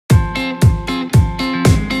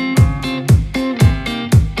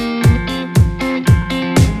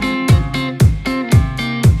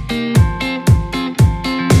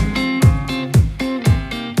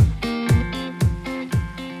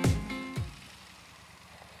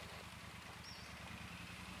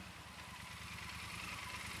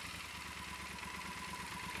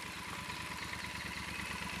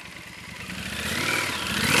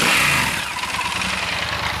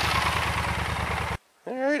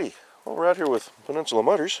Alrighty, well, we're out here with Peninsula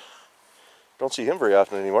Mudders. Don't see him very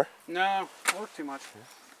often anymore. No, work too much.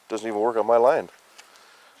 Doesn't even work on my line.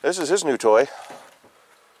 This is his new toy.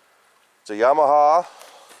 It's a Yamaha,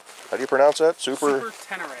 how do you pronounce that? Sper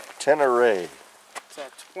Tenere. Tenere. It's a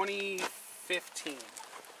 2015.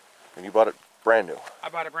 And you bought it brand new. I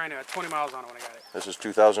bought it brand new. I had 20 miles on it when I got it. This is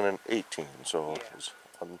 2018, so yeah. It's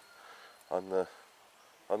on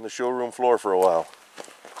the showroom floor for a while.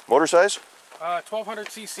 Motor size? 1200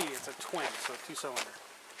 cc. It's a twin, so 2-cylinder.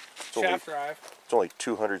 Shaft drive. It's only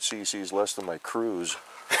 200 cc's less than my Cruise.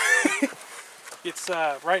 It's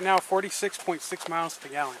right now 46.6 miles to the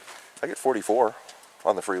gallon. I get 44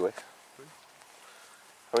 on the freeway.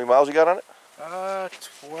 How many miles you got on it?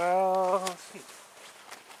 12. Let's see.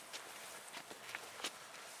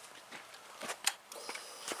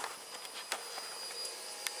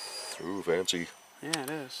 Ooh, fancy. Yeah, it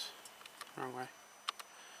is. Wrong way.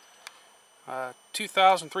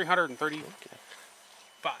 2,335. Okay.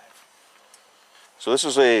 So this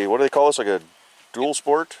is a, what do they call this? Like a dual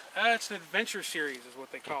sport? It's an adventure series is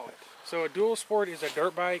what they call it. So a dual sport is a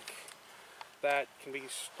dirt bike that can be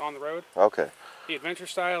on the road. Okay. The adventure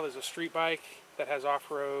style is a street bike that has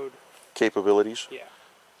off-road capabilities? Yeah.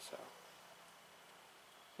 So,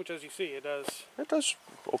 which as you see, it does. It does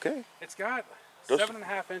okay. It's got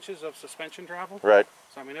 7.5 inches of suspension travel. Right.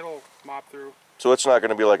 So I mean, it'll mop through. So it's not going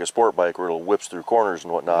to be like a sport bike where it'll whips through corners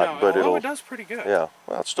and whatnot, No, but it does pretty good. Yeah.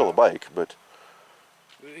 Well, it's still a bike, but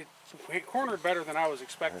it cornered better than I was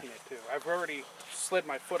expecting it to. I've already slid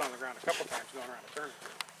my foot on the ground a couple times going around a turn.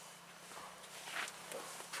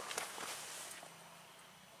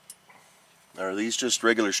 Are these just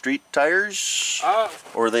regular street tires?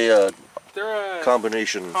 Or are they they're a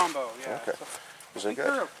combination? Combo, yeah. Okay. So I think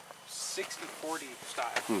they're a 60-40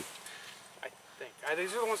 style. I think.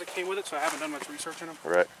 These are the ones that came with it, so I haven't done much research on them.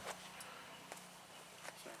 Right.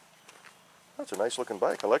 So. That's a nice looking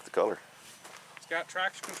bike. I like the color. It's got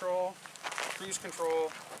traction control, cruise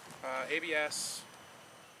control, ABS.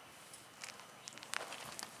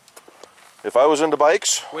 If I was into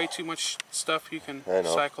bikes, way too much stuff you can I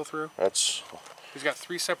cycle through. That's. He's got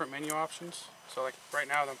 3 separate menu options. So like right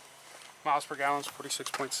now the miles per gallon is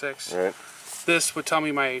 46.6. Right. This would tell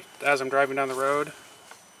me as I'm driving down the road.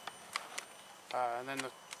 And then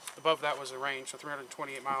above that was the range, so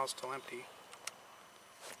 328 miles till empty.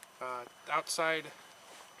 Outside,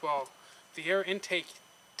 well, the air intake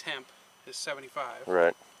temp is 75.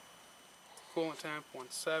 Right. Coolant temp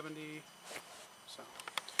 170. So.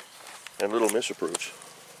 And little Miss approves.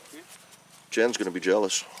 Yeah. Jen's going to be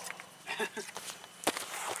jealous.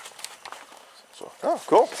 So, oh,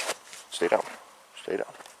 cool. Stay down. Stay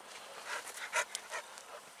down.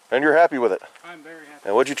 And you're happy with it? I'm very happy.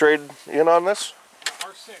 And what'd you trade in on this?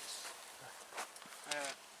 R6.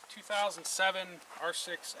 2007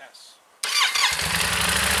 R6S.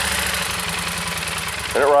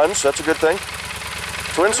 And it runs. That's a good thing.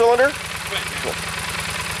 Twin cylinder? Twin, yeah.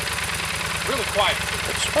 Really quiet.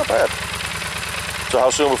 It's not bad. So how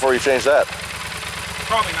soon before you change that?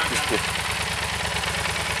 Probably not now.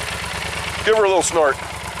 Give her a little snort.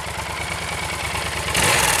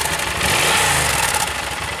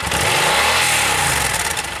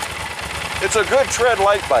 It's a good tread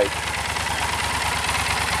light bike.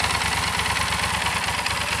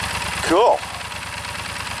 Cool.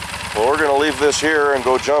 Well, we're going to leave this here and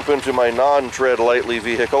go jump into my non-tread lightly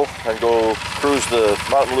vehicle and go cruise the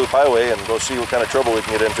Mountain Loop Highway and go see what kind of trouble we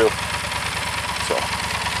can get into. So,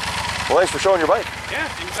 well, thanks for showing your bike. Yeah,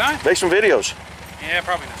 anytime. Make some videos. Yeah,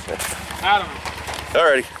 probably not. I don't know.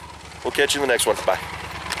 Alrighty. We'll catch you in the next one. Bye.